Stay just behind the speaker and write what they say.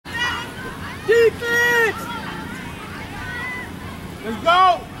Let's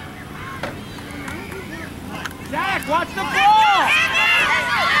go! Zach, watch the ball!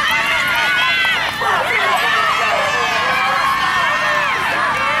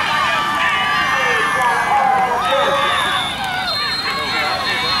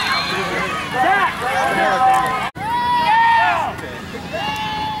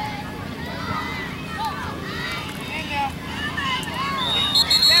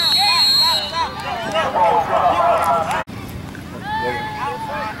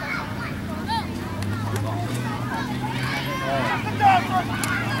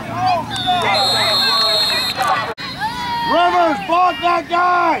 Rivers, block that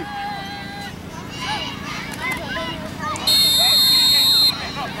guy!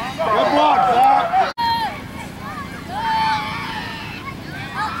 Good block, Zach!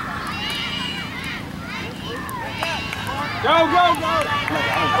 Go, go, go!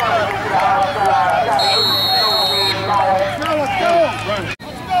 Let's go!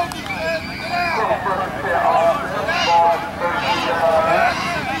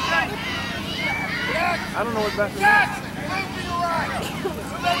 I don't know what best is.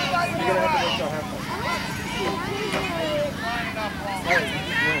 You're gonna have to make that happen.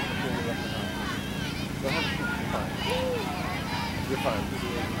 You're fine.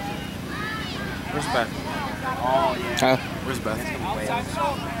 Where's Beth? Oh yeah. Huh? Where's Beth?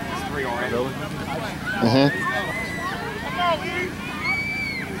 It's 3 already.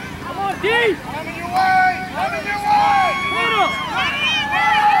 Come on, D! Coming your way! Coming your way! Hold up!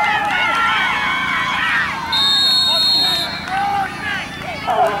 I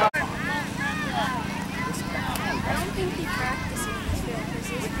don't think he practiced in this field because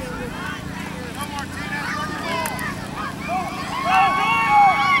this field would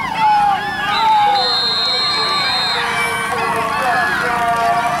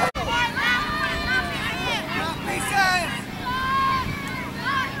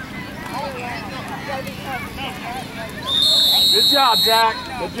Good job, Zach.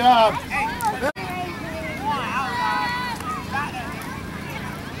 Good job.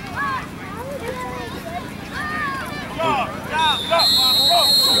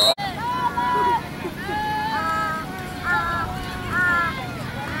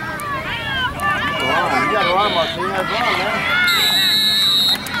 You got a run, Martin. That's wrong, man.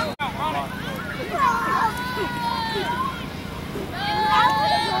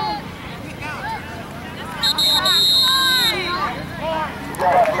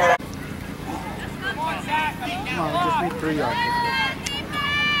 Come on, just need 3 yards.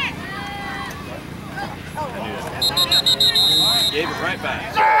 Gave it right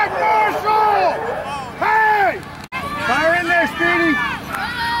back. Zach Marshall! Hey! Fire in there, Speedy!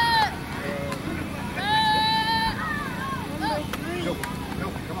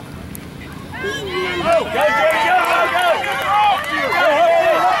 Go, go, go, go, go!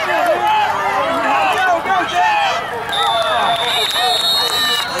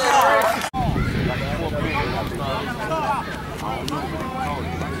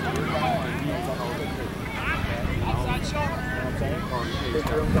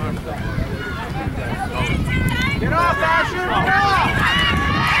 Get off, Asher! Get off!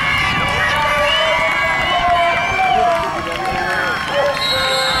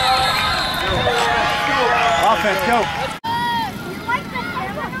 Offense, go!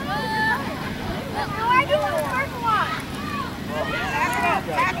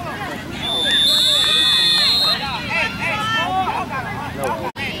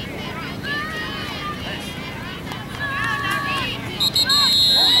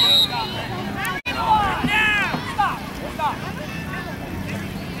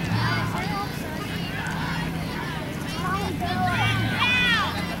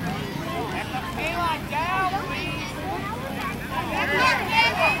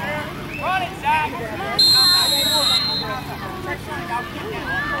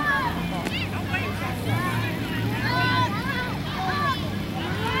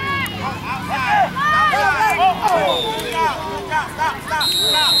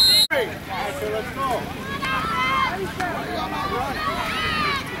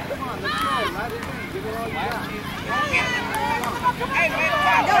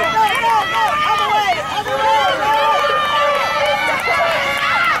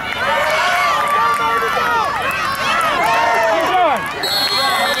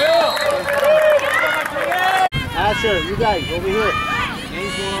 Asher, you guys over here.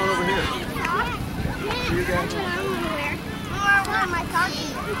 Name's going on over here. You guys. What am I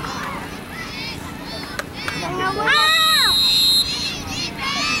talking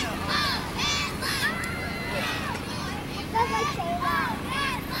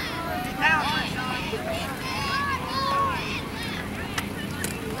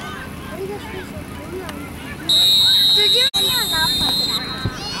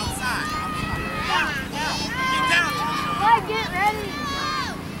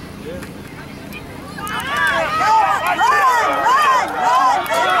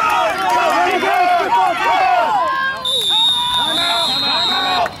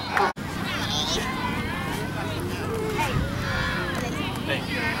Thank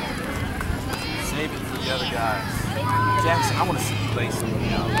you. Save it for the other guys. Jackson, I want to see you lay something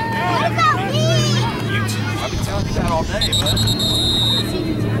out. You too. I've been telling you that all day, bud.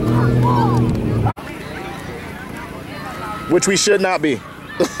 Which we should not be.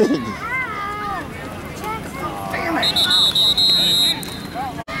 Damn it!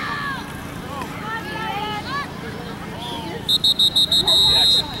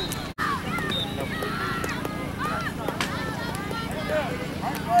 Jackson.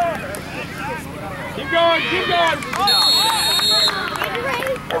 Keep going, keep going!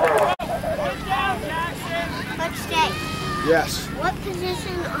 Coach Jay, Yes. what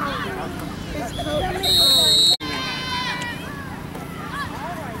position is Coach on?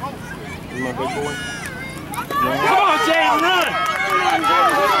 You my big boy? Come on, Jay, run!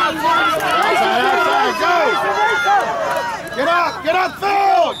 Outside, go! Get up,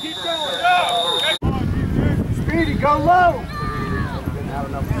 Phil! Keep going, go! Speedy, go low!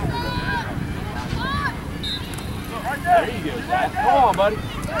 There you go, Jack. Come on, buddy.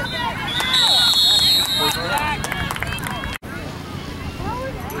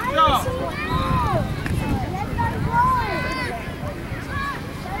 Go!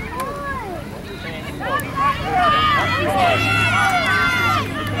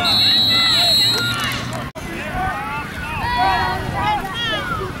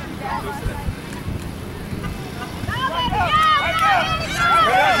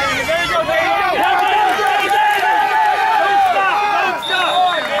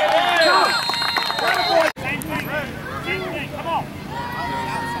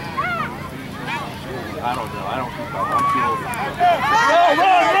 I don't know. I don't think I'm too old.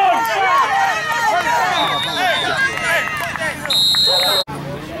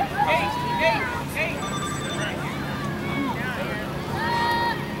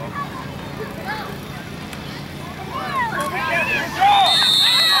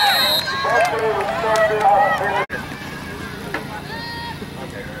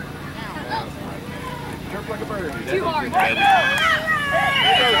 Jump like a bird. Too hard. Good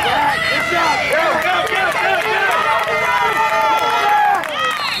job! Go, go, go, go, go!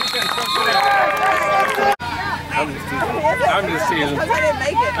 I'm just teasing. I didn't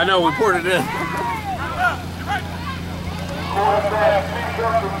make it. I know, we poured it in.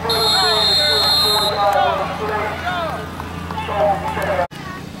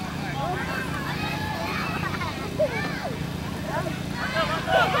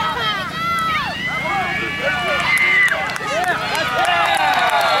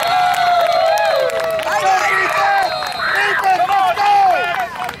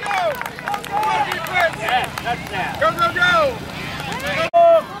 Go, go, go!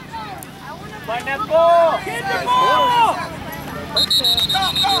 Find that ball! Get the ball!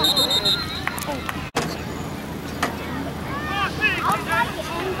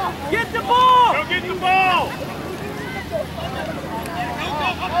 Get the ball! Go get the ball!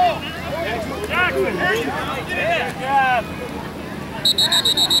 Jackson! Yeah.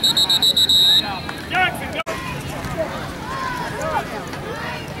 Jackson, go!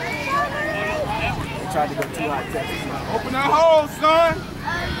 Tried to go too high. Open that hole, son! Oh,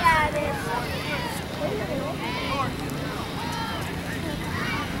 yeah, it is.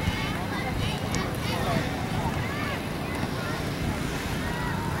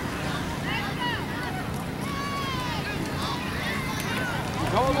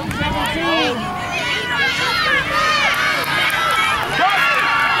 Golden 17!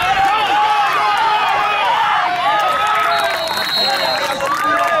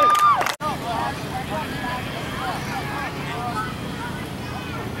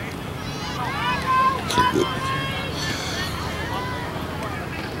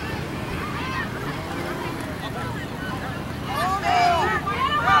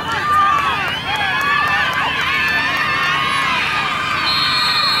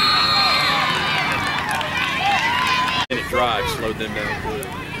 Drive slowed them down too.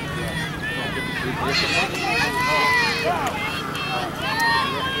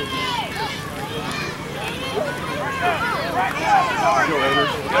 Go,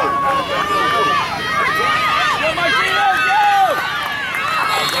 Raiders. Go. Go, Martino, go!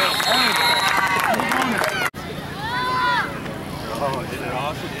 Oh, isn't it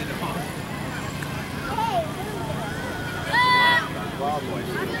awesome? Isn't it awesome?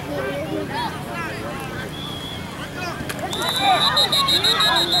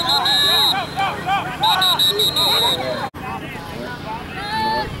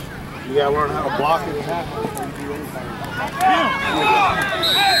 You gotta learn how to block it and tackle before you do anything.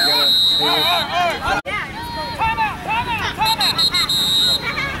 Time out!